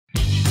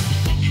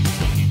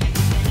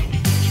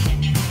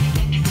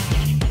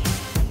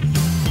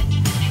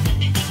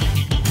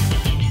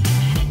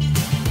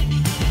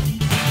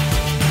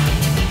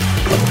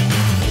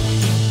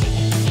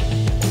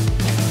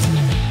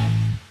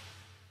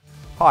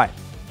Hi,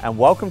 and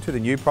welcome to the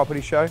New Property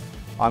Show.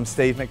 I'm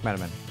Steve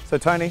McMenamin. So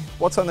Tony,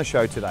 what's on the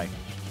show today?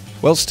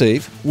 Well,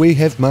 Steve, we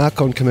have Mark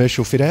on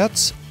commercial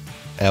fit-outs.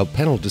 Our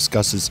panel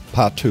discusses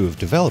part 2 of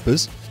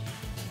developers.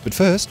 But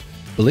first,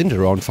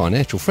 Belinda on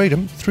financial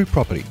freedom through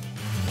property.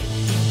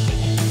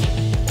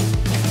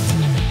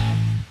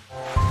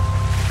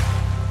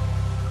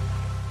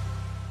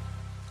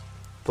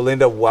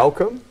 Belinda,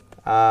 welcome.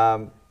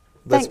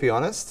 Let's be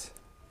honest,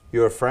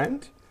 you're a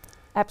friend.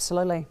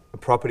 Absolutely. A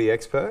property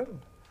expert,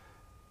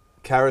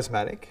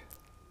 charismatic,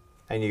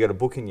 and you got a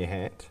book in your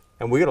hand.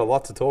 And we got a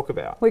lot to talk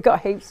about. We've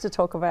got heaps to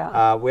talk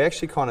about. We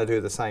actually kind of do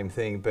the same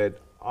thing,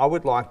 but I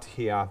would like to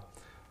hear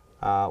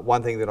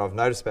one thing that I've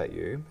noticed about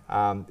you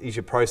is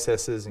your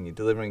processes, and you're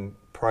delivering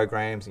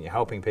programs and you're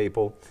helping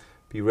people.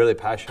 Be really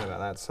passionate about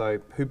that. So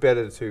who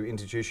better to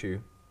introduce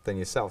you than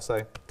yourself?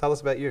 So tell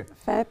us about you.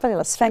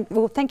 Fabulous. Thank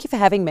you for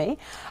having me.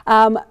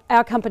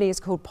 Our company is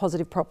called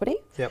Positive Property,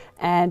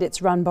 and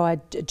it's run by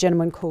a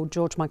gentleman called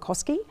George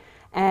Mykoski.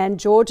 And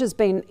George has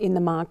been in the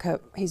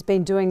market, he's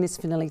been doing this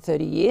for nearly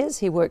 30 years.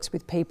 He works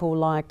with people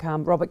like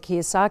Robert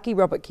Kiyosaki.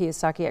 Robert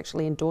Kiyosaki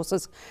actually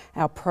endorses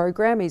our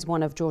program. He's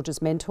one of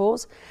George's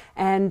mentors.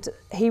 And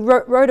he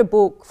wrote a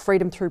book,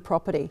 Freedom Through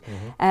Property.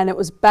 And it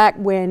was back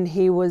when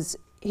he was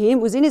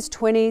in his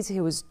 20s. He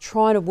was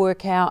trying to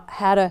work out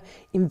how to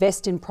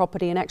invest in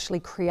property and actually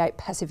create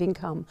passive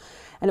income.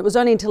 And it was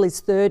only until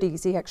his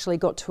 30s he actually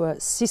got to a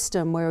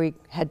system where he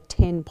had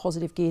 10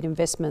 positive geared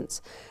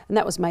investments. And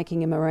that was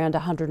making him around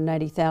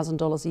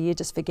 $180,000 a year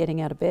just for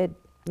getting out of bed.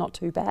 Not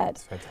too bad.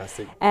 That's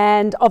fantastic.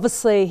 And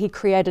obviously he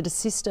created a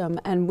system,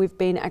 and we've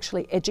been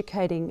actually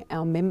educating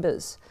our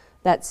members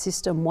that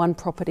system one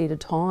property at a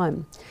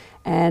time.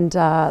 And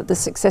the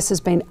success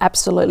has been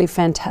absolutely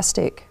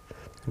fantastic.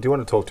 Do you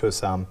want to talk to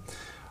us? I'm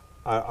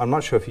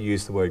not sure if you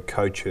use the word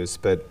coaches,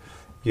 but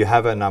you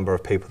have a number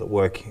of people that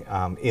work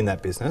in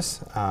that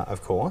business,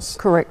 of course.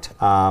 Correct.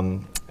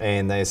 And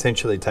they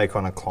essentially take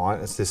on a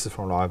client. This is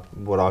from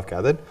what I've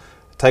gathered.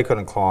 Take on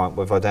a client.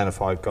 We've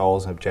identified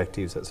goals and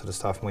objectives, that sort of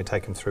stuff, and we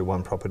take them through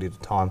one property at a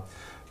time.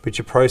 But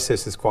your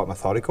process is quite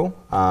methodical.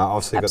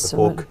 Obviously, you've got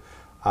the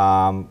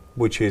book,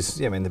 which is,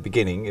 in the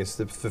beginning, is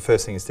the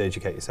first thing is to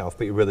educate yourself,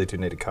 but you really do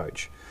need a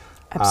coach.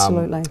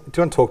 Absolutely. Do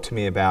you want to talk to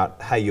me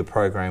about how your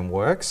program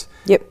works?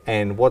 Yep.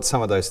 And what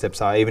some of those steps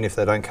are, even if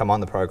they don't come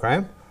on the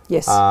program?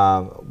 Yes.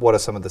 What are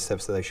some of the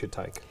steps that they should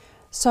take?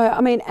 So,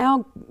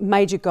 our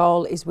major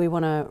goal is we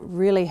want to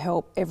really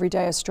help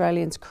everyday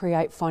Australians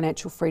create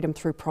financial freedom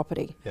through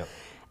property. Yep.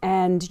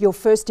 And your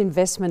first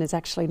investment is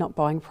actually not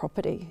buying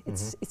property.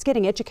 It's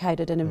getting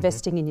educated and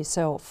investing in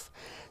yourself.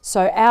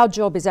 So our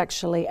job is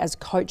actually, as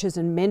coaches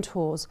and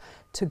mentors,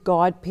 to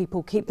guide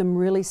people, keep them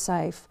really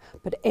safe,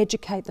 but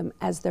educate them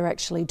as they're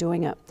actually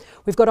doing it.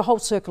 We've got a whole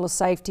circle of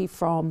safety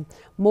from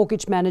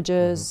mortgage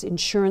managers,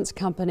 insurance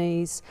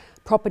companies,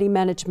 property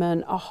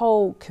management, a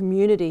whole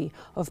community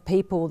of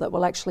people that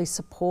will actually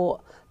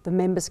support the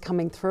members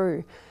coming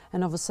through.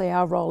 And obviously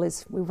our role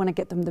is we want to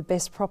get them the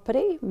best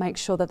property, make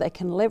sure that they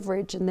can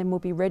leverage, and then we'll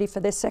be ready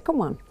for their second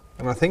one.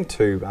 And I think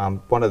too,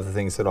 one of the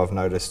things that I've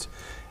noticed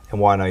and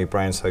why I know your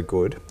brand's so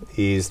good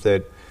is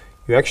that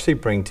you actually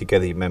bring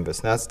together your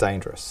members. Now that's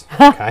dangerous,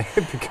 okay?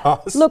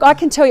 Because look, I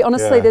can tell you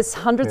honestly, there's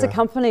hundreds of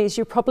companies,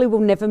 you probably will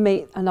never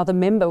meet another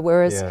member,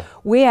 whereas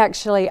we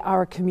actually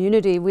are a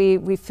community.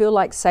 We feel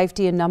like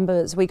safety in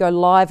numbers. We go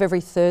live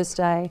every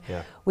Thursday.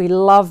 We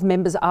love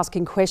members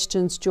asking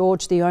questions.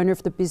 George, the owner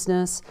of the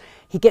business,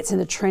 he gets in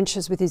the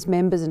trenches with his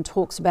members and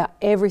talks about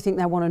everything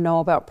they want to know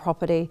about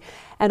property,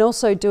 and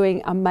also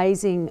doing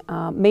amazing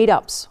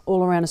meetups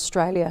all around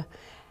Australia.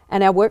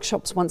 And our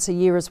workshops once a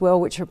year as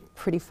well, which are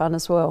pretty fun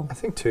as well. I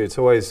think too, it's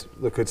always,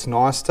 look, it's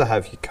nice to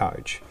have your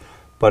coach,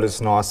 but it's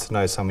nice to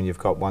know someone you've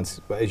got once,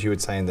 as you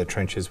would say, in the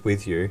trenches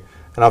with you.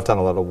 And I've done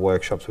a lot of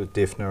workshops with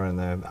DIFNA and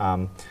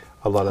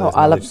a lot of those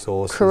knowledge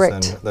sources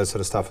and that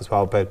sort of stuff as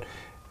well. But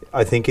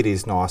I think it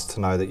is nice to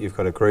know that you've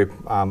got a group.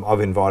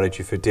 I've invited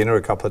you for dinner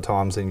a couple of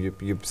times, and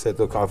you've said,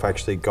 look, I've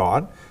actually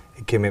got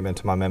a commitment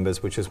to my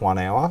members, which is 1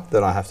 hour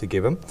that I have to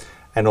give them.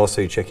 And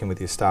also you check in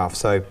with your staff.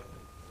 So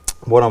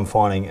what I'm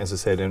finding, as I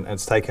said, and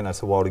it's taken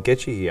us a while to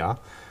get you here,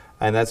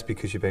 and that's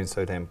because you've been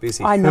so damn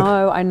busy. I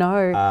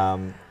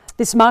know.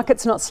 This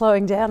market's not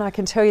slowing down, I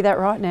can tell you that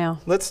right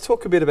now. Let's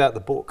talk a bit about the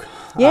book.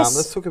 Yes.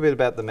 Let's talk a bit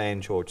about the man,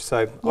 George.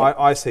 So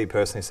I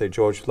personally see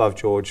George, love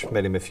George,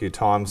 met him a few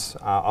times.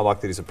 I like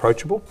that he's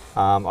approachable.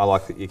 I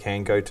like that you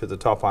can go to the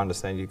top. I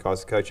understand you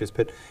guys are coaches,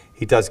 but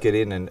he does get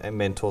in and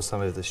mentor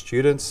some of the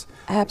students.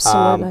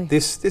 Absolutely.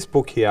 This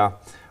book here,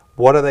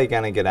 what are they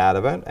going to get out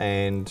of it?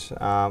 And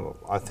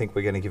I think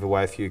we're going to give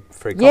away a few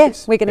free copies.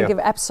 Yes, we're going to give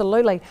it,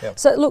 absolutely.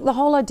 So look, the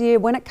whole idea,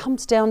 when it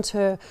comes down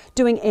to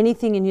doing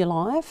anything in your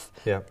life,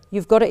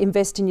 you've got to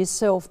invest in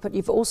yourself, but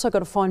you've also got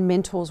to find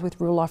mentors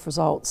with real life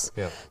results.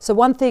 So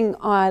one thing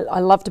I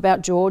loved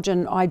about George,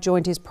 and I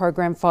joined his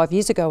program 5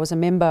 years ago as a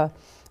member,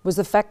 was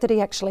the fact that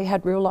he actually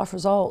had real life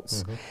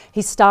results.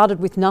 He started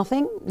with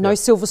nothing, no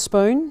silver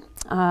spoon.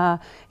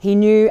 He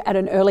knew at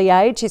an early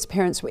age his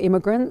parents were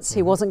immigrants.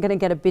 He wasn't going to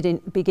get a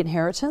big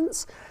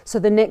inheritance. So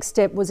the next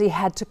step was he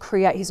had to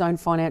create his own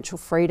financial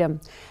freedom,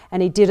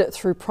 and he did it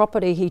through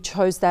property. He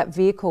chose that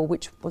vehicle,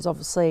 which was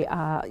obviously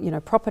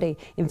property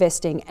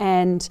investing,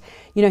 and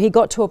he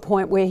got to a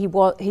point where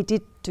he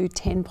did do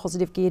 10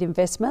 positive geared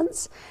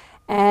investments.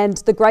 And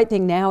the great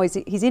thing now is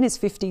he's in his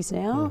 50s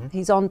now.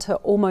 He's on to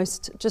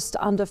almost just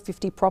under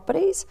 50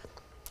 properties.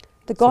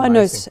 The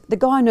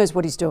guy knows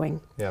what he's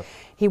doing. Yep.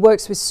 He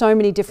works with so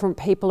many different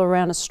people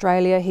around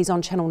Australia. He's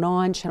on Channel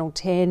 9, Channel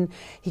 10.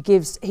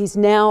 He's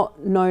now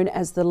known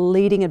as the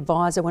leading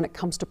advisor when it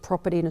comes to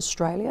property in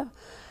Australia.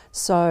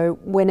 So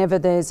whenever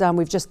there's,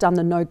 we've just done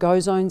the no-go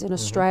zones in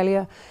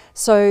Australia.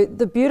 So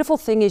the beautiful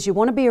thing is you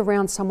want to be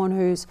around someone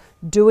who's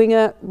doing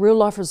it, real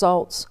life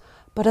results,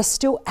 but are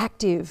still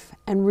active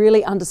and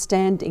really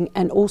understanding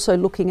and also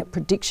looking at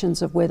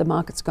predictions of where the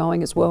market's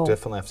going as well. We'll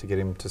definitely have to get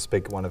him to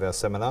speak at one of our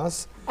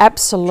seminars.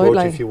 Absolutely.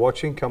 George, if you're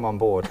watching, come on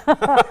board.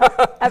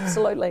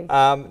 Absolutely.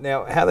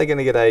 Now, how are they going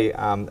to get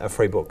a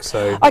free book?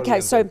 So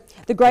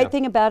the great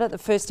thing about it, the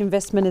first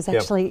investment is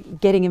actually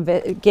getting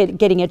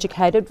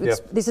educated.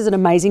 This is an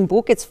amazing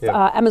book. It's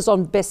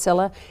Amazon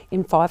bestseller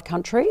in 5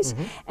 countries.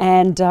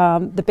 And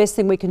the best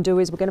thing we can do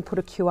is we're going to put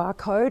a QR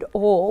code,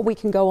 or we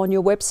can go on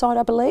your website,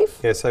 I believe.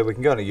 Yeah, so we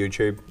can go on to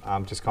YouTube,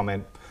 just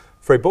comment,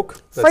 free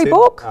book. Free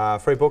book.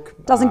 Free book.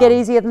 Doesn't get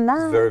easier than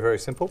that. It's very, very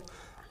simple.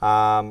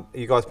 Are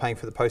you guys paying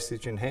for the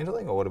postage and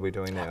handling, or what are we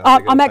doing now?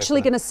 I'm actually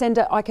going to send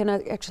it. I can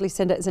actually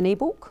send it as an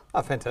ebook.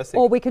 Oh, fantastic!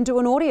 Or we can do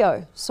an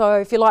audio. So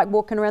if you like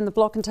walking around the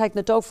block and taking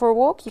the dog for a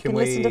walk, you can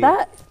listen to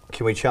that.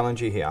 Can we challenge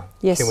you here?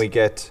 Yes. Can we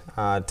get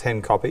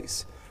 10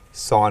 copies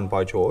signed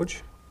by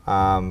George?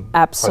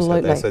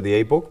 Absolutely. So the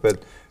ebook,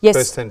 but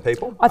first 10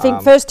 people. I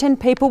think first 10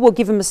 people will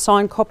give them a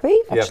signed copy.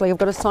 Actually, I've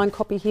got a signed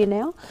copy here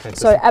now. Fantastic.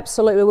 So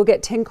absolutely, we'll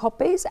get 10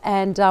 copies,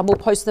 and we'll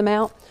post them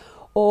out,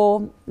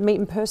 or meet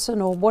in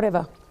person, or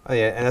whatever. Oh,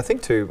 yeah, and I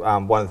think too,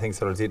 one of the things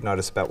that I did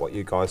notice about what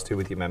you guys do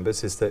with your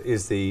members is the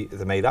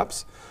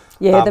meetups.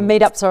 Yeah, the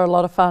meetups are a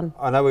lot of fun.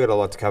 I know we've got a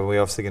lot to cover. We're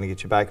obviously going to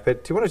get you back,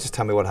 but do you want to just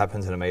tell me what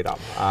happens in a meetup?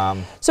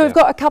 So we've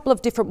got a couple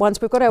of different ones.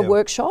 We've got our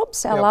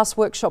workshops. Our last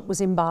workshop was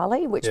in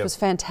Bali, which was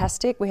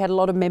fantastic. We had a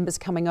lot of members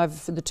coming over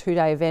for the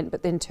 2-day event,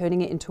 but then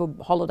turning it into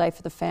a holiday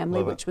for the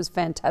family, which was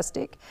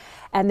fantastic.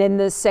 And then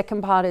the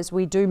second part is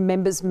we do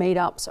members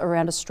meetups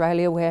around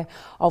Australia, where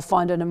I'll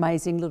find an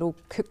amazing little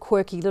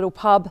quirky little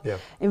pub,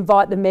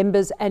 invite the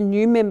members and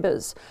new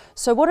members.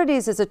 So what it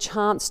is a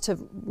chance to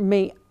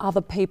meet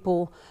other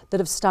people that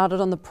have started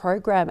on the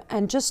program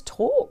and just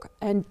talk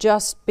and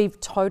just be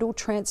total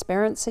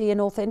transparency and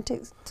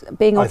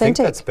being authentic. I think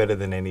that's better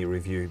than any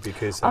review,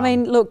 because I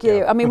mean, look,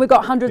 I mean, we've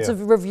got hundreds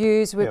of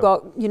reviews. We've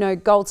got,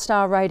 gold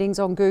star ratings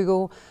on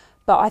Google.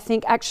 But I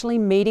think actually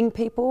meeting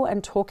people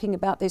and talking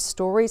about their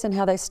stories and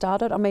how they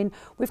started. I mean,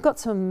 we've got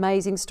some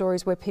amazing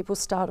stories where people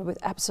started with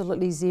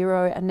absolutely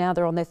zero and now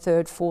they're on their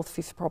 3rd, 4th,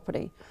 5th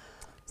property.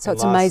 So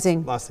it's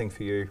amazing. Last thing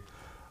for you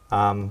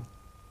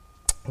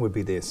would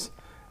be this.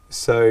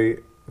 So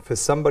for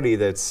somebody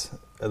that's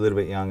a little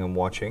bit young and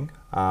watching,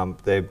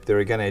 they're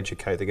going to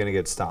educate, they're going to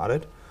get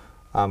started.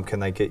 Can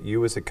they get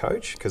you as a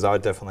coach? Because I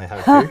definitely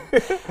have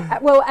to.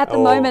 Well, at the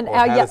moment,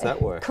 how does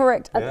that work?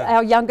 Correct.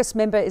 Our youngest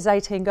member is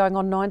 18, going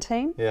on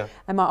 19,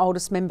 and my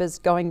oldest member's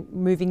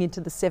moving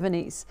into the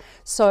 70s.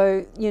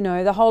 So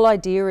the whole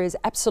idea is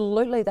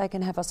absolutely they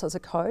can have us as a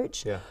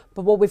coach.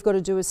 But what we've got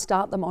to do is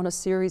start them on a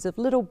series of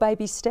little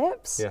baby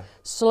steps,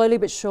 slowly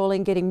but surely,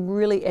 and getting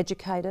really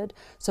educated.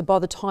 So by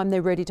the time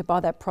they're ready to buy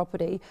that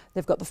property,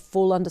 they've got the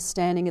full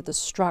understanding of the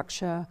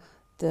structure,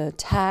 the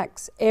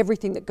tax,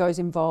 everything that goes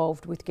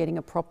involved with getting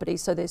a property.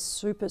 So they're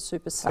super,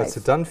 super safe. So it's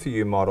a done for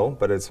you model,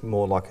 but it's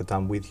more like a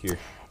done with you.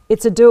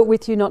 It's a do it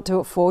with you, not do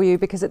it for you,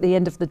 because at the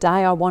end of the day,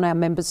 I want our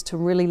members to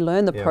really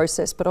learn the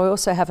process, but I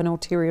also have an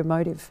ulterior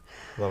motive.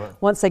 Love it.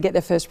 Once they get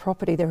their first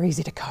property, they're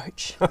easy to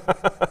coach.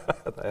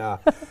 They are.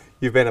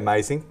 You've been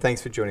amazing.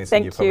 Thanks for joining us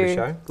on your property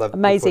show. Look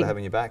forward to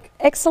having you back.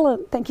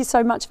 Excellent. Thank you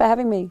so much for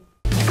having me.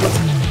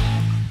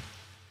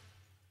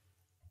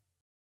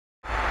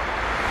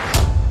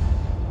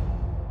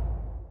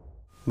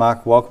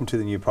 Mark, welcome to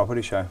the New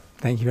Property Show.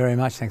 Thank you very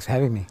much. Thanks for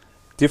having me.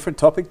 Different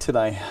topic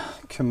today,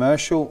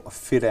 commercial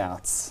fit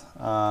outs.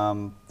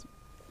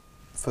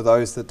 For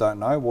those that don't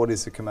know, what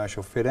is a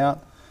commercial fit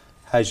out?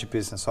 How's your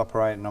business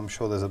operate? And I'm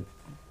sure there's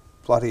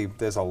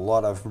a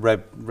lot of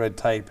red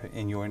tape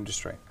in your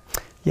industry.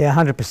 Yeah,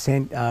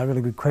 100%.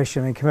 Really good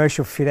question. I mean,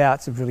 commercial fit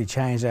outs have really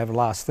changed over the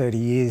last 30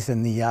 years,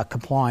 and the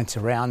compliance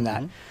around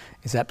that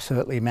is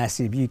absolutely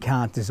massive. You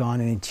can't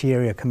design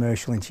an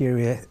commercial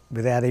interior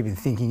without even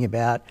thinking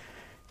about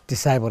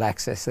disabled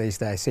access these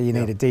days. So you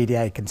need a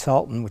DDA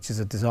consultant, which is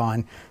a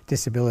design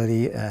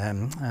disability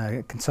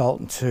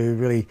consultant, to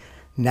really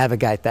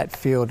navigate that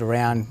field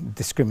around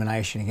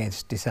discrimination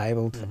against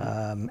disabled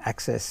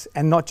access,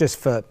 and not just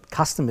for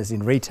customers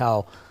in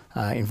retail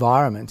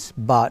environments,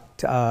 but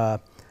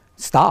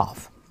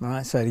staff.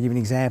 Right. So to give an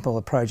example,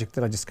 a project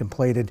that I just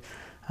completed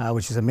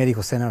which is a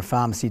medical centre and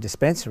pharmacy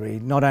dispensary,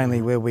 not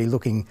only were we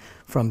looking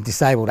from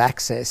disabled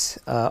access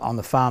on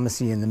the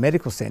pharmacy and the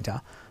medical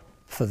centre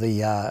for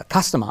the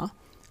customer,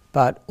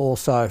 but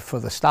also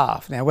for the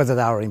staff. Now, whether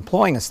they were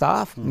employing a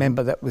staff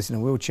member that was in a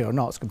wheelchair or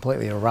not is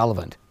completely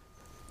irrelevant.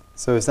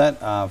 So is that,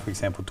 for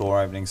example,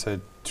 door opening? So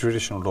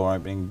traditional door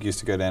opening used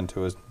to go down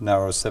to as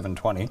narrow as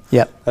 720.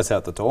 Yep. That's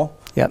out the door.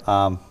 Yep.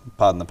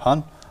 Pardon the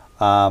pun.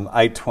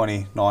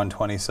 820,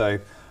 920. So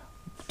do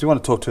you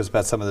want to talk to us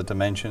about some of the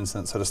dimensions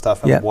and that sort of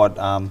stuff, and yep. what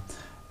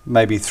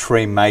maybe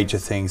three major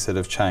things that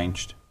have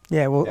changed?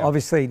 Yeah, well,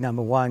 obviously,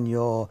 number one,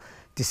 your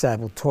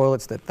disabled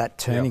toilets, that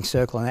turning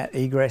circle and that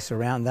egress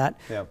around that.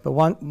 But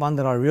one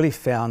that I really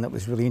found that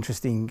was really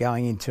interesting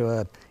going into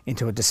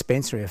a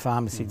dispensary, a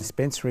pharmacy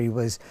dispensary,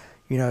 was,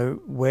 you know,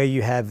 where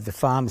you have the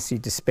pharmacy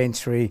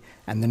dispensary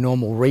and the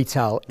normal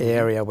retail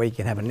area where you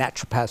can have a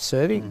naturopath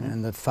serving,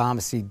 and the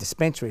pharmacy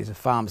dispensary is a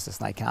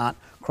pharmacist and they can't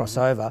cross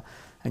over,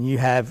 and you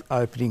have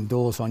opening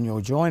doors on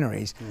your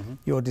joineries.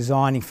 You're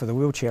designing for the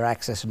wheelchair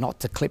access not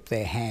to clip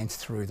their hands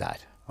through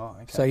that. Oh,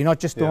 okay. So you're not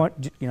just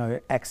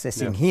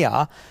accessing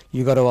here.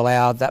 You've got to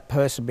allow that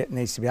person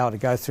needs to be able to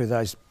go through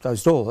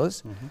those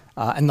doors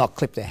and not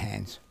clip their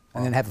hands,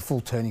 and then have a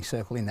full turning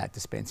circle in that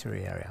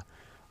dispensary area.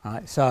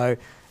 Right? So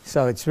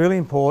it's really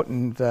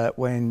important that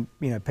when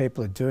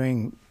people are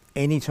doing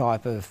any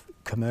type of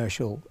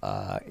commercial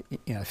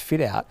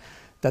fit out,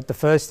 that the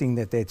first thing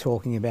that they're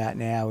talking about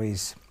now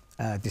is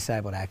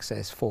disabled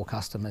access for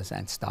customers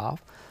and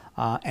staff,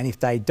 and if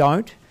they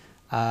don't,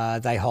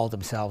 they hold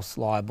themselves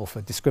liable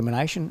for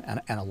discrimination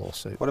and a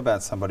lawsuit. What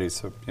about somebody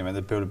who's,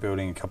 they built a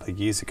building a couple of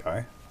years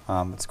ago,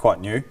 it's quite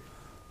new,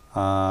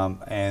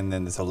 and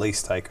then there's a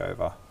lease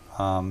takeover,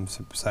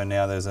 so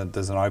now there's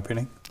an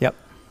opening? Yep.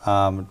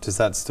 Does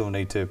that still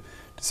need to,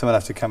 does someone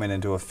have to come in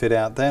and do a fit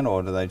out then,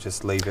 or do they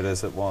just leave it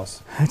as it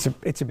was?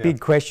 It's a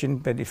big question,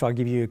 but if I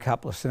give you a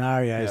couple of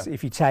scenarios,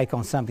 if you take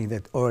on something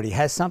that already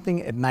has something,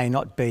 it may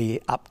not be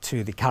up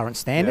to the current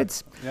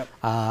standards,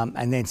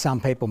 and then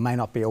some people may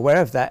not be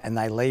aware of that and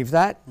they leave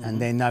that, and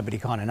then nobody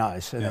kind of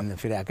knows, so then the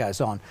fit out goes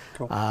on.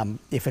 Cool.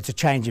 If it's a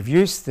change of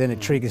use, then it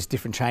triggers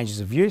different changes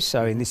of use.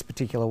 So in this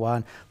particular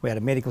one, we had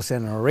a medical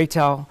centre and a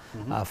retail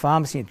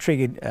pharmacy. It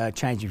triggered a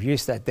change of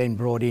use that then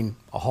brought in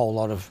a whole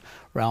lot of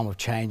realm of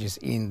changes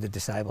in the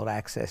disabled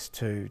access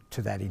to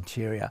that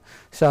interior.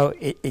 So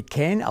it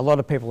can, a lot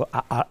of people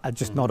are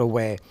just not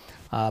aware,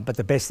 but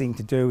the best thing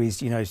to do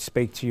is,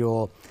 speak to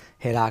your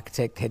head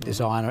architect, head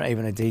designer,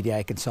 even a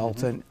DDA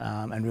consultant,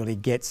 and really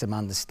get some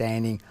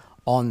understanding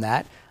on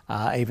that,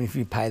 even if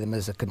you pay them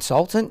as a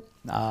consultant,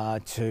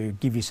 to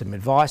give you some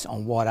advice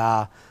on what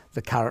are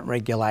the current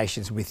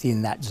regulations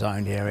within that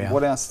zoned area.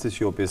 What else does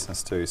your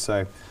business do?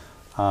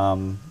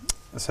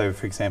 So,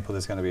 for example,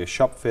 there's going to be a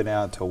shop fit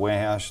out to a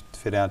warehouse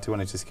fit out. Do you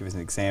want to just give us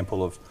an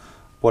example of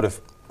what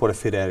a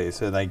fit out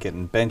is? Are they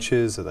getting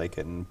benches? Are they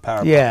getting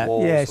parapet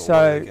walls? Yeah.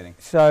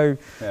 So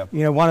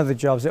one of the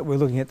jobs that we're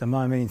looking at the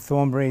moment in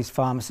Thornbury's,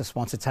 pharmacist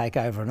wants to take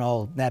over an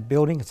old NAB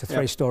building. It's a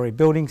 3-storey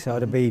building, so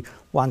it'll be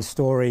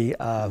 1-storey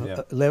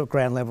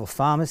ground level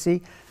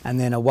pharmacy, and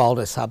then a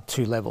wellness hub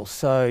 2 levels.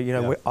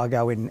 So I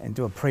go in and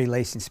do a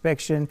pre-lease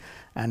inspection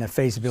and a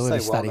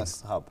feasibility study.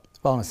 Wellness hub.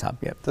 Wellness hub,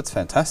 yep. That's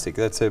fantastic.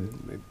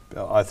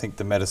 I think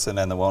the medicine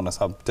and the wellness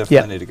hub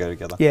definitely need to go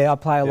together. Yeah, I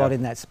play a lot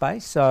in that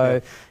space.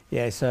 So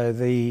so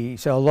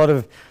a lot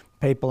of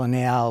people are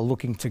now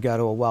looking to go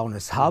to a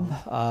wellness hub,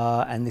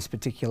 and this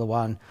particular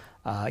one,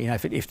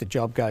 if the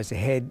job goes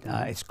ahead,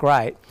 it's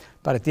great.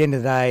 But at the end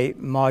of the day,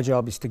 my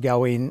job is to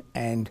go in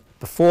and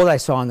before they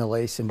sign the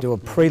lease and do a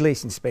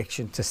pre-lease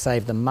inspection to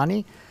save them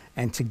money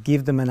and to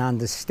give them an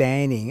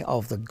understanding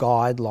of the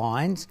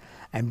guidelines,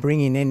 and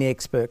bring in any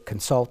expert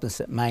consultants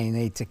that may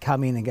need to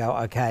come in and go,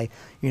 okay,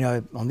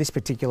 on this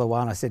particular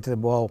one, I said to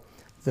them, well,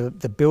 the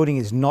building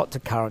is not to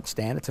current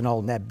standard. It's an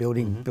old NAB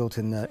building built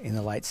in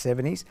the late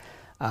 70s.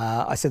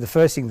 I said the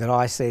first thing that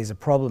I see is a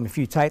problem if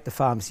you take the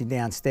pharmacy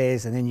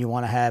downstairs and then you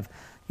want to have,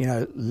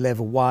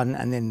 level 1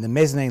 and then the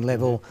mezzanine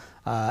level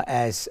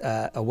as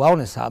a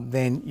wellness hub,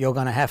 then you're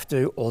going to have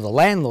to, or the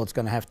landlord's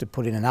going to have to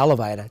put in an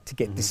elevator to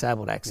get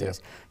disabled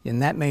access.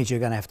 And that means you're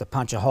going to have to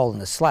punch a hole in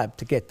the slab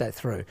to get that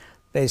through.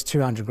 There's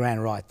 200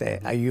 grand right there.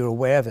 Are you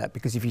aware of that?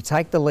 Because if you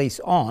take the lease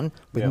on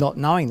with not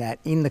knowing that,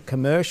 in the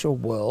commercial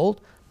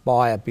world,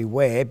 buyer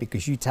beware,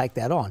 because you take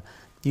that on.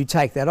 You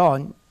take that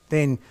on,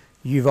 then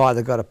you've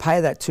either got to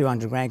pay that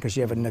 200 grand because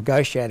you haven't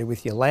negotiated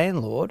with your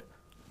landlord,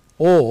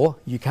 or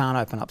you can't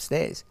open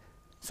upstairs.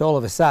 So all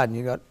of a sudden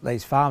you've got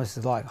these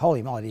pharmacists like,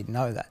 holy moly, I didn't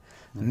know that.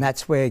 And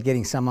that's where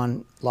getting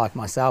someone like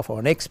myself or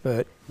an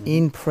expert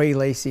in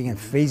pre-leasing and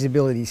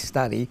feasibility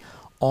study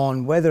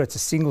on whether it's a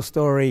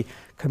single-storey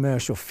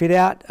commercial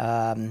fit-out,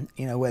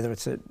 whether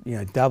it's a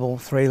double,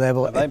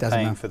 3-level. Are they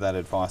paying for that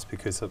advice?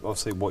 Because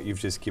obviously what you've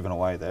just given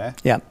away there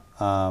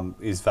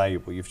is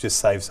valuable. You've just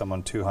saved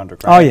someone 200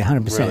 grand. Oh yeah,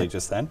 100%. Really,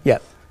 just then.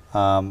 Yep.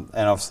 And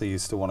obviously you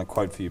still want to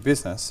quote for your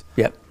business.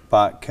 Yep.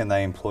 But can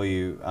they employ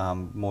you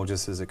more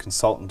just as a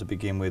consultant to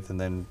begin with,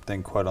 and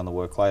then quote on the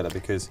work later?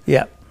 Because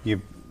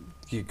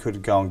you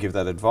could go and give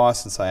that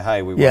advice and say,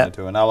 hey, we want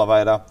to do an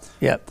elevator.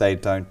 They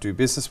don't do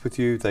business with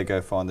you. They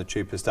go find the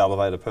cheapest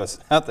elevator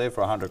person out there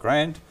for 100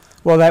 grand.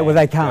 Well,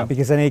 they can't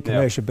because they need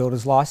commercial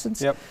builder's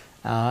license.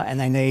 And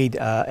they need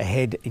a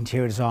head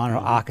interior designer or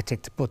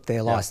architect to put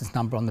their license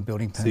number on the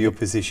building permit. So you're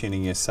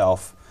positioning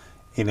yourself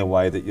in a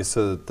way that you're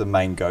sort of the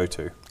main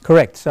go-to.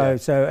 Correct. So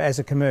as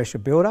a commercial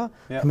builder,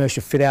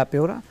 commercial fit-out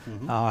builder,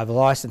 I have a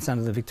licence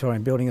under the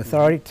Victorian Building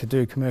Authority to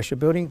do commercial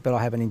building, but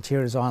I have an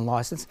interior design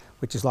licence,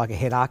 which is like a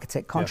head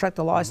architect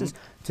contractor licence,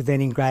 to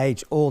then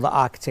engage all the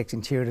architects,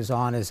 interior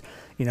designers,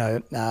 you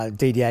know,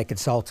 DDA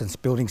consultants,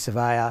 building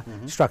surveyor,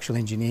 structural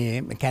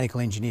engineer, mechanical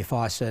engineer,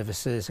 fire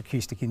services,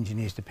 acoustic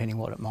engineers, depending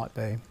what it might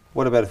be.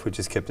 What about if we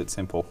just kept it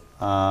simple?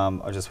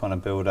 I just want to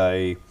build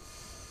a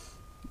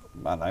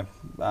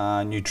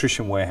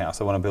nutrition warehouse.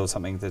 I want to build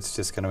something that's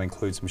just going to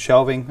include some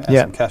shelving and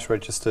some cash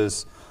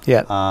registers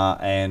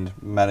and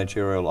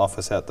managerial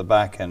office out the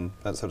back and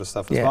that sort of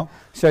stuff as well.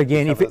 So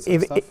again, if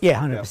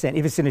 100%.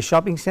 If it's in a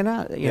shopping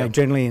centre, you know,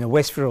 generally in a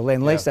Westfield or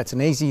Lend Lease, that's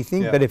an easy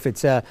thing. But if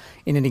it's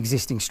in an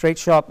existing street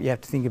shop, you have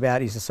to think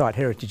about, is the site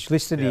heritage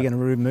listed? Are you going to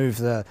remove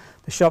the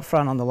shop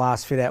front? On the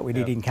last fit out we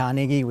did in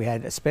Carnegie, we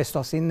had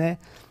asbestos in there.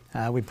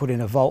 We put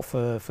in a vault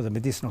for the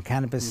medicinal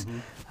cannabis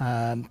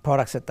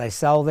products that they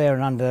sell there,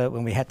 and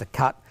when we had to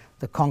cut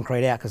the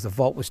concrete out because the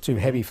vault was too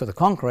heavy for the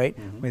concrete,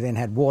 we then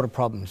had water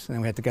problems, and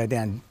then we had to go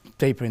down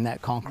deeper in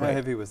that concrete. How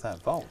heavy was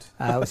that vault?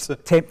 It was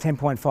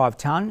 10.5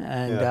 tonne,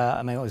 and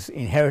I mean, it was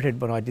inherited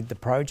when I did the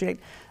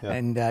project,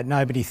 and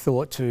nobody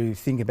thought to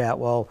think about,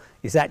 well,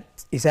 is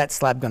that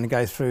slab going to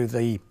go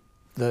through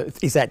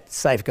is that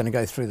safe going to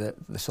go through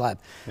the slab?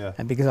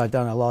 And because I'd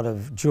done a lot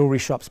of jewellery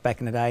shops back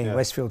in the day in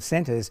Westfield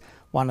centres,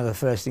 one of the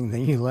first things that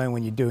you learn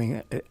when you're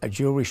doing a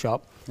jewellery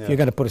shop, if you're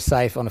going to put a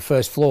safe on the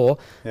first floor,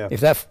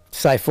 if that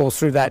safe falls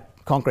through that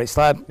concrete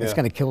slab, it's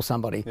going to kill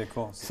somebody. Of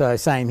course. So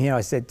same here,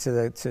 I said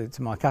to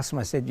my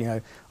customer, I said, you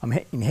know, I'm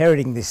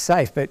inheriting this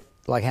safe, but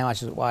like how much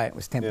does it weigh? It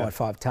was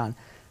 10.5 tonne.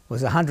 It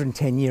was a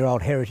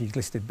 110-year-old heritage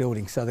listed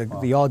building, so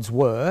the odds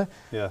were.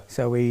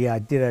 So we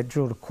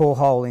drilled a core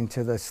hole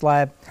into the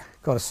slab,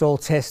 got a soil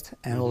test,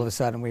 and all of a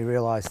sudden we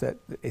realised that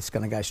it's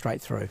going to go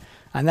straight through.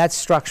 And that's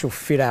structural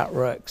fit-out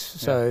works.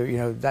 So, you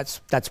know, that's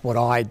what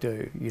I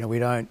do. You know, we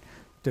don't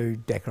do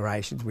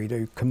decorations. We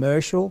do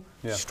commercial,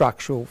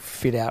 structural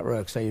fit-out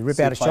works. So you rip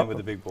out a shop. Playing with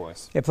the big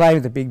boys. Yeah, playing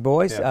with the big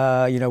boys.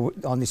 You know,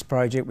 on this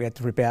project we had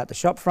to rip out the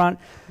shop front.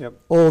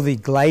 All the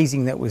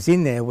glazing that was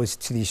in there was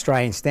to the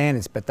Australian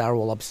standards, but they were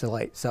all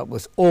obsolete. So it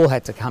was all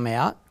had to come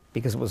out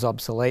because it was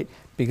obsolete,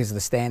 because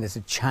the standards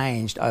had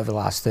changed over the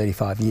last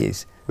 35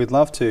 years. We'd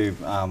love to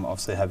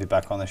obviously have you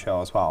back on the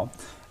show as well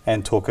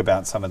and talk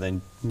about some of the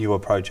newer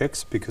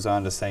projects, because I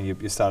understand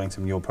you're starting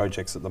some newer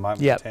projects at the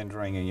moment, you're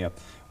tendering and you're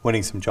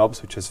winning some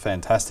jobs, which is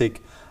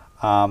fantastic.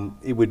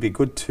 It would be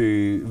good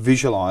to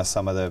visualise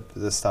some of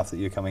the stuff that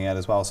you're coming out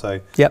as well. So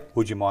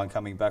would you mind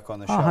coming back on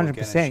the show 100%,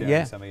 again and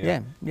sharing some of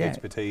your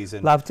expertise?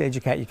 And love to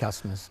educate your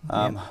customers.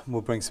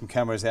 We'll bring some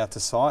cameras out to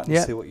site and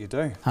see what you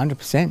do.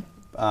 100%.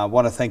 I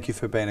want to thank you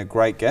for being a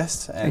great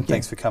guest, and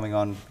thanks for coming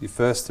on your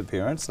first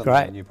appearance on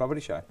the New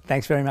Property Show.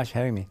 Thanks very much for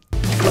having me.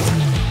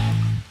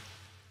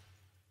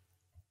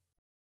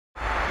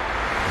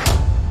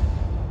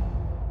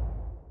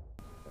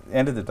 At the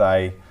end of the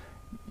day,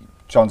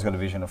 Jon's got a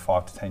vision of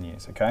 5 to 10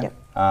 years, okay?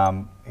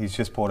 He's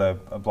just bought a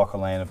block of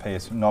land,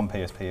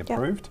 non-PSP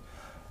approved.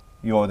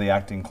 You're the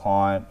acting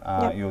client,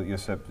 you're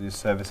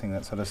servicing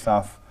that sort of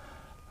stuff.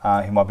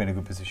 He might be in a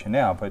good position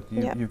now, but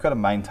you've got to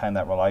maintain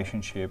that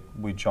relationship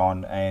with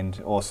Jon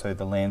and also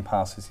the land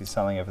parcels he's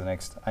selling over the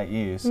next 8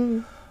 years.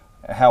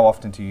 How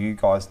often do you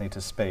guys need to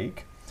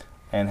speak,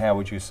 and how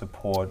would you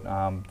support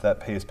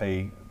that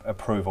PSP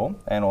approval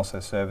and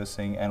also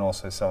servicing and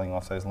also selling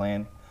off those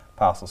land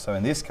parcels? So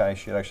in this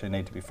case, you'd actually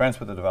need to be friends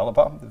with the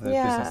developer, if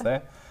there's business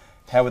there.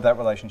 How would that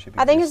relationship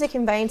exist? I think as a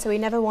conveyancer, we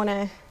never want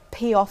to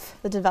pee off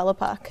the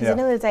developer, because at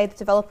the end of the day, the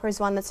developer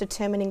is one that's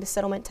determining the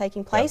settlement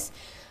taking place.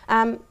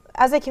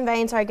 As a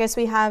conveyancer, I guess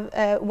we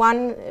have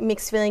one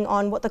mixed feeling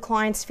on what the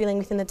client's feeling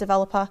within the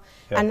developer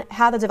and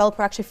how the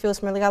developer actually feels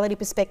from a legality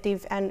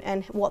perspective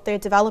and what they're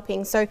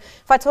developing. So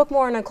if I talk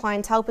more on a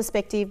clientele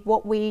perspective,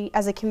 what we,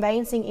 as a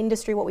conveyancing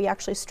industry, what we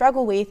actually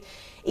struggle with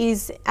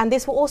is, and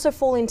this will also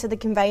fall into the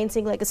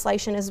conveyancing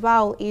legislation as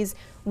well, is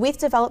with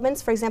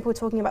developments, for example, we're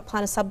talking about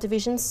plan of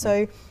subdivisions.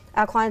 So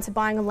our clients are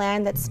buying a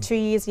land that's 2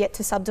 years yet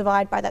to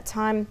subdivide by that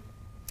time.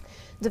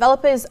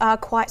 Developers are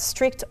quite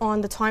strict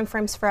on the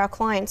timeframes for our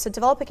clients. So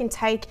developer can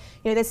take,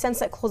 you know, their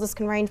sunset clauses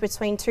can range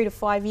between 2 to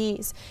 5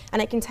 years,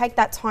 and it can take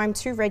that time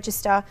to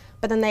register,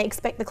 but then they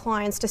expect the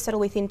clients to settle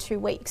within 2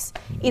 weeks.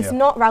 It's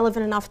not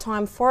relevant enough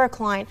time for a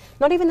client.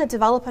 Not even the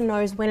developer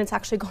knows when it's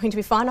actually going to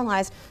be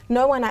finalised.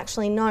 No one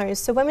actually knows.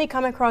 So when we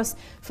come across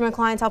from a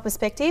clientele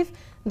perspective,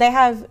 they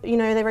have, you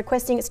know, they're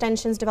requesting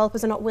extensions,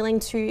 developers are not willing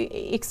to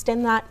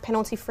extend that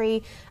penalty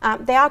free.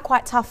 They are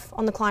quite tough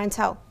on the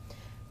clientele.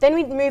 Then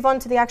we move on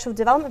to the actual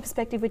development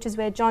perspective, which is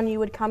where, Jon, you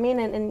would come in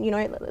and you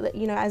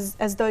know,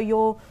 as though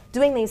you're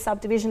doing these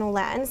subdivisional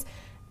lands.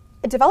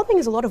 Developing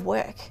is a lot of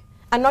work.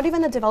 And not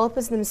even the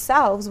developers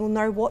themselves will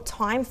know what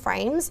time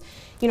frames,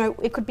 you know,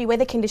 it could be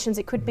weather conditions,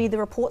 it could be the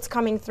reports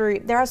coming through.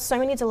 There are so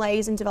many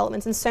delays in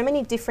developments and so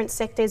many different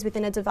sectors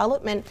within a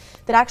development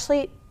that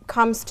actually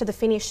comes to the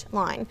finish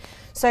line.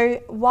 So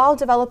while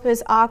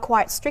developers are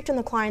quite strict on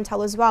the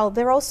clientele as well,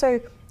 they're also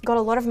got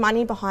a lot of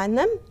money behind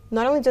them.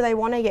 Not only do they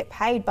want to get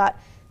paid, but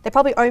they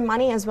probably owe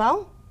money as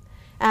well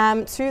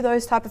to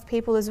those type of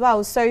people as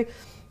well. So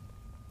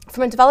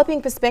from a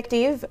developing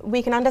perspective,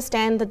 we can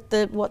understand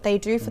what they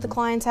do for the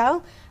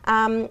clientele,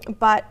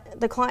 but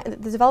the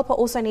developer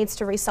also needs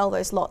to resell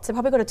those lots. They've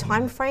probably got a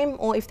time frame,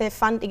 or if they're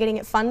getting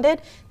it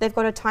funded, they've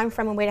got a time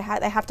frame on where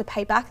they have to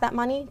pay back that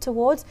money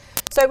towards.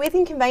 So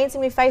within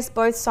conveyancing, we face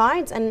both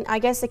sides, and I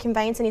guess the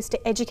conveyancer needs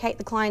to educate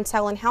the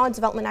clientele on how a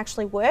development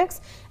actually works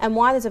and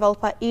why the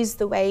developer is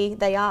the way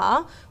they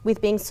are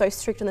with being so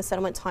strict on the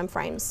settlement time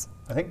frames.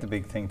 I think the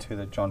big thing too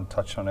that John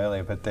touched on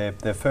earlier, but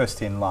they're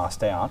first in,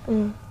 last out.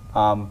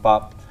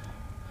 But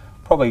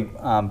probably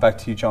back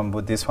to you, John,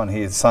 with this one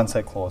here,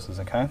 sunset clauses,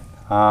 okay?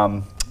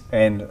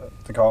 And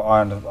the guy,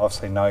 I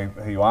obviously know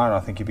who you are, and I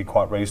think you'd be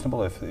quite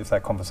reasonable if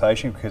that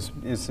conversation, because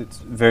it's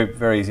very,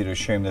 very easy to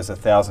assume there's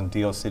 1,000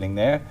 deals sitting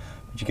there,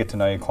 but you get to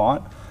know your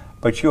client.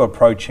 But you're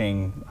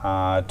approaching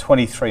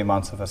 23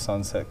 months of a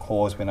sunset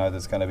clause. We know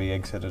there's going to be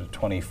exited at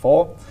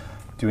 24.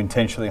 Do you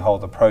intentionally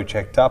hold the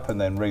project up and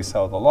then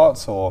resell the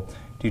lots, or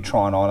do you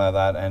try and honour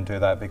that and do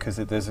that? Because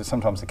there's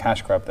sometimes a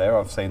cash grab there.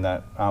 I've seen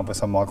that with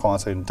some of my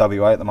clients in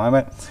WA at the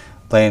moment.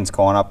 Land's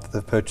gone up,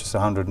 they've purchased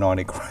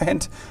 190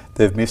 grand.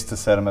 They've missed the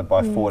settlement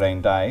by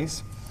 14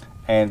 days.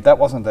 And that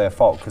wasn't their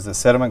fault, because the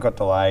settlement got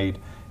delayed,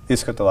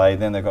 this got delayed,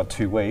 then they got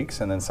 2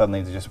 weeks, and then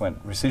suddenly they just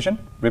went rescission,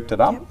 ripped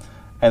it up. Yep.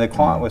 And the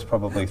client was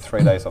probably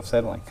 3 days off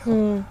settling.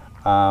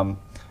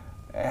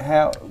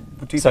 How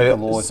do you think the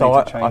laws need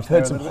to change? I've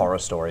heard some horror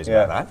stories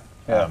about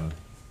that.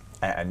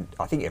 And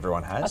I think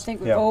everyone has. I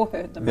think we've all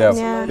heard them.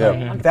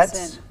 Yeah.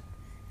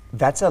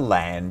 That's a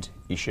land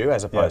issue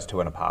as opposed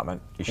to an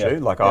apartment issue.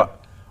 Like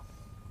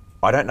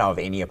I don't know of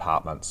any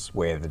apartments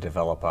where the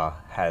developer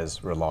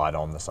has relied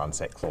on the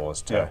sunset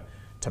clause to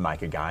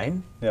make a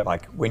gain.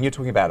 Like when you're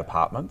talking about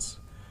apartments,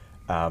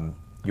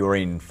 you're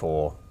in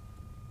for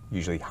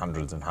usually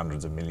hundreds and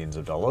hundreds of millions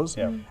of dollars,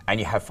 and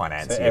you have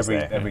financiers so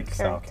there. Every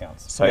sale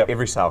counts. So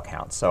every sale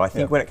counts. So I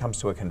think when it comes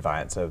to a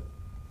conveyancer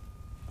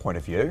point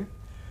of view,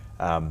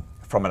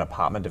 from an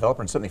apartment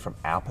developer, and certainly from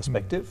our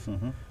perspective,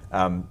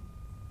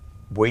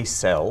 we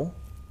sell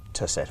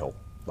to settle.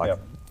 Like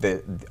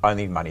the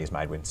only money is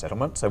made when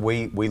settlement. So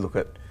we look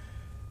at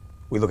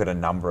a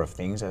number of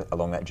things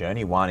along that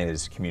journey. One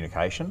is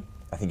communication.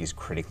 I think is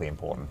critically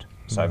important.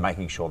 So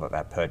making sure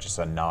that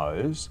purchaser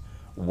knows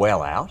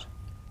well out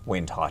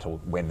when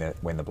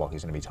the block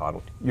is going to be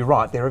titled. You're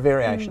right, there are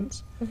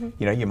variations.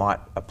 You know, you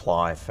might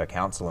apply for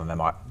council and they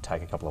might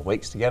take a couple of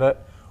weeks to get it,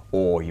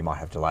 or you might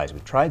have delays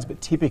with trades, but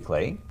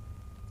typically,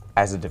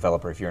 as a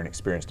developer, if you're an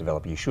experienced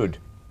developer, you should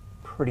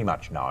pretty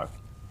much know.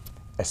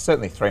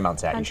 Certainly 3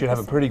 months out, 100%. You should have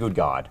a pretty good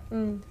guide.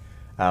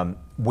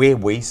 Where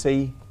we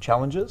see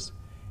challenges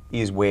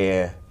is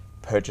where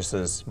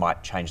purchasers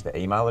might change their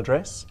email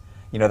address.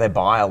 You know, they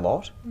buy a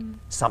lot,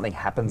 something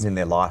happens in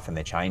their life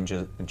and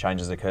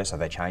changes occur, so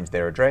they change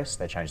their address,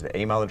 they change their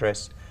email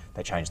address,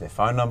 they change their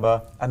phone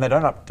number, and they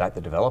don't update the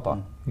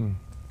developer.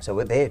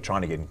 So they're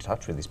trying to get in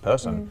touch with this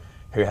person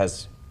who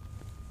has,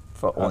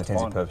 for all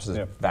intents and purposes,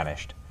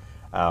 vanished.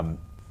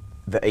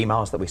 The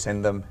emails that we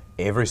send them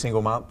every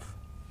single month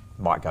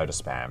might go to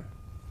spam,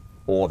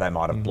 or they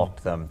might have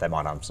blocked them, they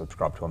might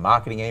unsubscribe to a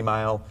marketing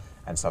email,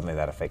 and suddenly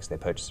that affects their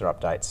purchaser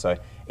updates. So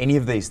any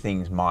of these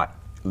things might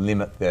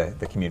limit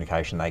the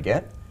communication they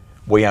get.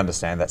 We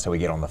understand that, so we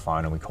get on the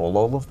phone and we call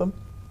all of them.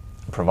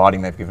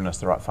 Providing they've given us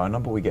the right phone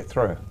number, we get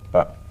through.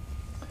 But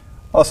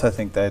I also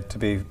think that to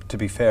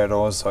be fair, it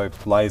also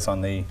lays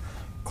on the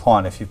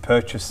client. If you've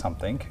purchased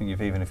something, and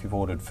even if you've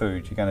ordered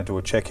food, you're going to do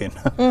a check-in.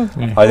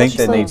 I think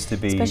there needs to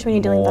be especially when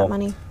you're dealing with that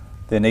money.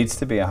 There needs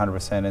to be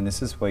 100%, and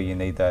this is where you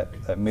need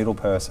that middle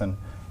person,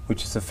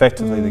 which is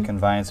effectively the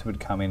conveyancer would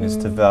come in, is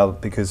develop,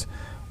 because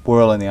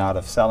we're all in the art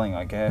of selling,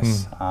 I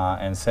guess,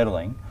 and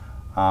settling,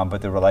 but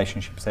the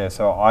relationship's there.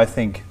 So I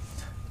think,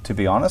 to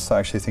be honest, I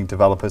actually think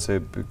developers are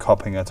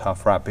copping a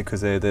tough rap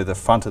because they're the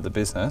front of the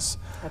business.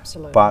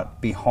 Absolutely. But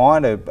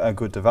behind a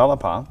good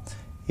developer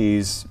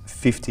is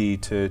 50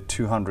 to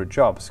 200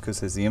 jobs,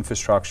 because there's the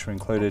infrastructure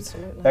included.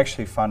 Absolutely.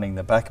 Actually funding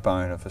the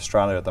backbone of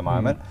Australia at the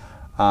moment.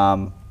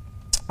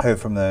 Heard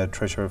from the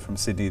Treasurer from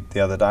Sydney the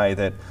other day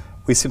that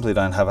we simply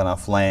don't have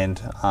enough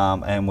land,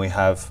 and we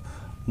have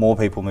more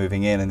people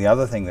moving in. And the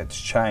other thing that's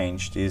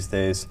changed is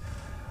there's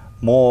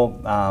more,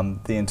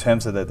 in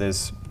terms of that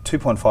there's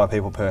 2.5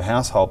 people per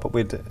household, but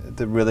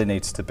there really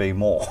needs to be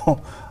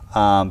more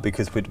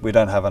because we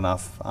don't have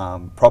enough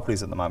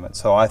properties at the moment.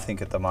 So I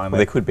think at the moment... Well,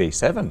 there could be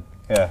 7.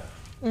 Yeah.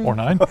 Or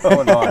 9.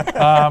 Or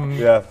 9.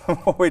 Yeah,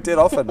 we did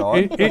offer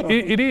 9.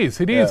 It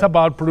is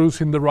about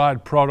producing the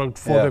right product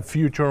for the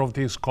future of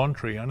this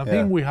country. And I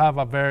think we have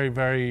a very,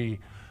 very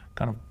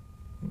kind of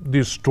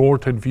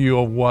distorted view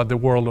of what the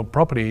world of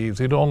property is.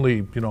 It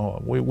only,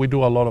 we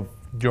do a lot of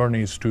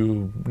journeys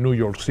to New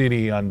York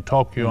City and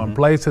Tokyo and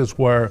places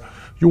where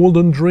you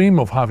wouldn't dream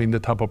of having the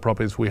type of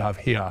properties we have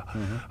here.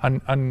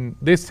 And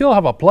they still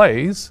have a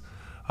place,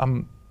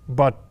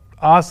 but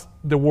as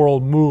the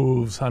world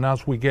moves and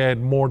as we get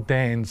more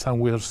dense and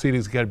where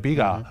cities get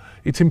bigger,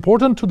 it's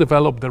important to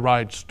develop the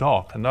right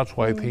stock. And that's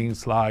why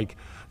things like,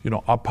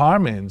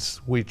 apartments,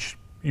 which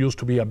used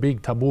to be a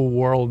big taboo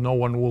world, no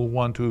one will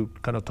want to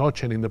kind of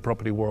touch it in the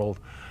property world,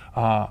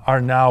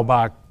 are now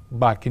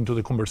back into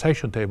the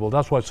conversation table.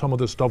 That's why some of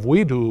the stuff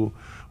we do,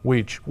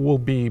 which will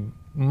be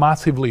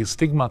massively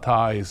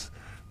stigmatized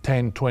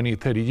 10, 20,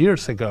 30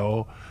 years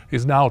ago,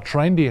 is now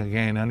trendy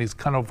again, and is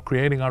kind of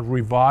creating a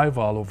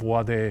revival of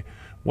what the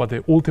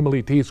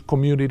ultimately these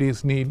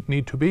communities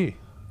need to be.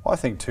 Well, I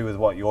think too with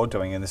what you're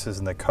doing, and this is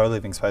in the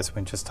co-living space, we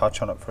can just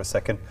touch on it for a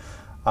second,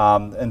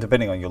 and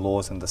depending on your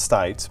laws in the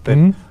states, but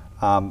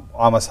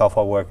I myself,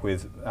 I work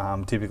with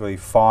typically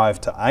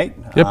 5 to 8.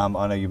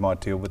 I know you might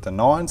deal with the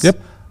 9s.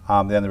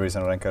 The only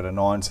reason I don't go to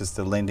 9s is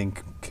the lending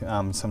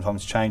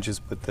sometimes changes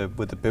with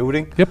the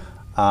building.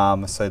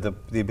 So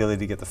the ability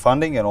to get the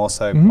funding, and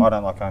also I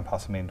don't like going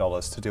past $1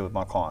 million to deal with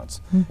my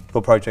clients.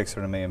 Your projects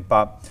are $1 million,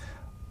 but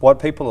what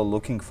people are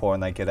looking for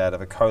and they get out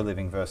of a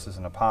co-living versus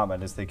an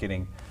apartment is they're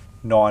getting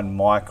 9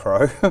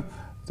 micro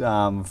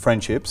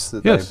friendships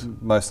that they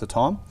most of the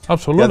time.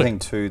 Absolutely. The other thing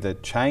too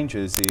that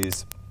changes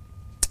is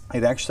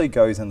it actually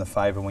goes in the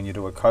favour when you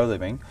do a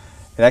co-living,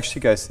 it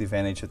actually goes to the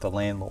advantage of the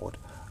landlord.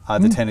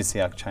 The Tenancy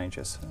Act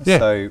changes.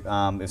 So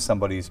if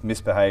somebody's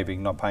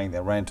misbehaving, not paying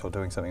their rent or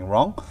doing something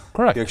wrong,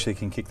 you actually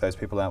can kick those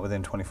people out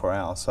within 24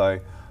 hours. So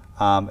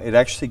it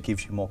actually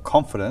gives you more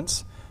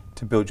confidence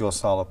to build your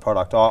style of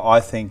product. I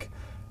think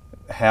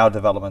how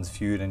development's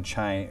viewed and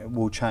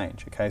will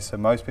change. Okay, so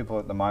most people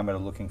at the moment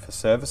are looking for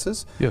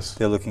services.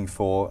 They're looking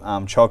for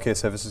childcare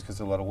services because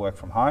there's a lot of work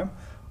from home,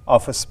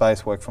 office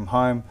space, work from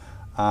home.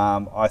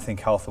 I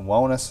think health and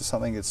wellness is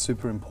something that's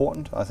super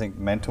important. I think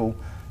mental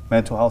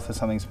health is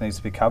something that needs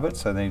to be covered.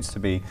 So there needs to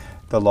be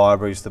the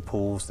libraries, the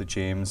pools, the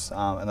gyms,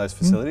 and those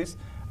facilities.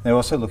 They're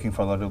also looking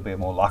for a little bit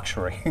more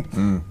luxury.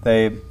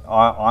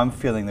 I'm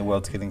feeling the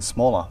world's getting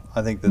smaller.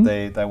 I think that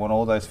they want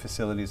all those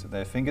facilities at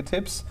their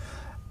fingertips,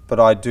 but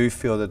I do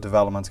feel that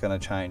development's going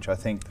to change. I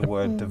think the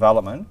word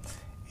development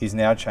is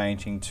now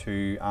changing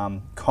to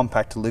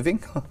compact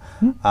living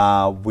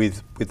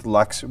with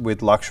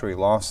luxury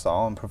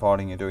lifestyle, and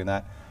providing you're doing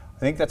that. I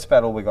think that's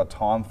about all we've got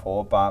time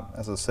for, but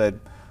as I said,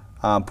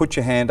 put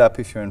your hand up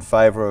if you're in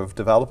favour of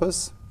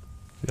developers.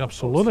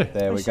 Absolutely.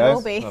 There we go.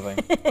 We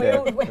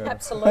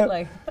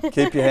Absolutely.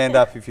 Keep your hand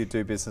up if you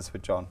do business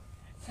with Jon.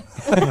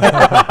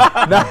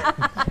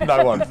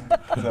 No one.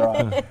 It's all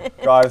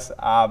right. Guys,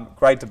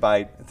 great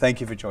debate. Thank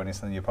you for joining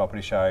us on the New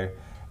Property Show.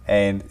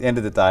 And at the end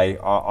of the day,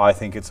 I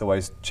think it's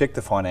always check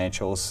the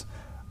financials,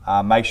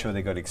 make sure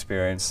they've got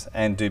experience,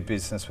 and do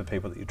business with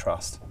people that you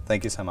trust.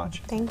 Thank you so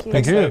much. Thank you.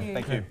 Thank you.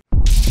 Thank you.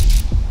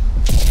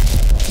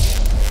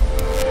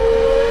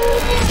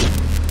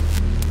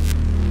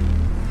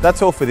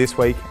 That's all for this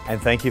week,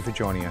 and thank you for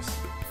joining us.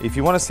 If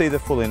you want to see the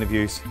full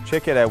interviews,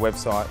 check out our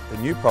website,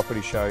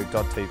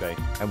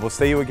 thenewpropertyshow.tv, and we'll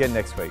see you again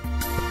next week.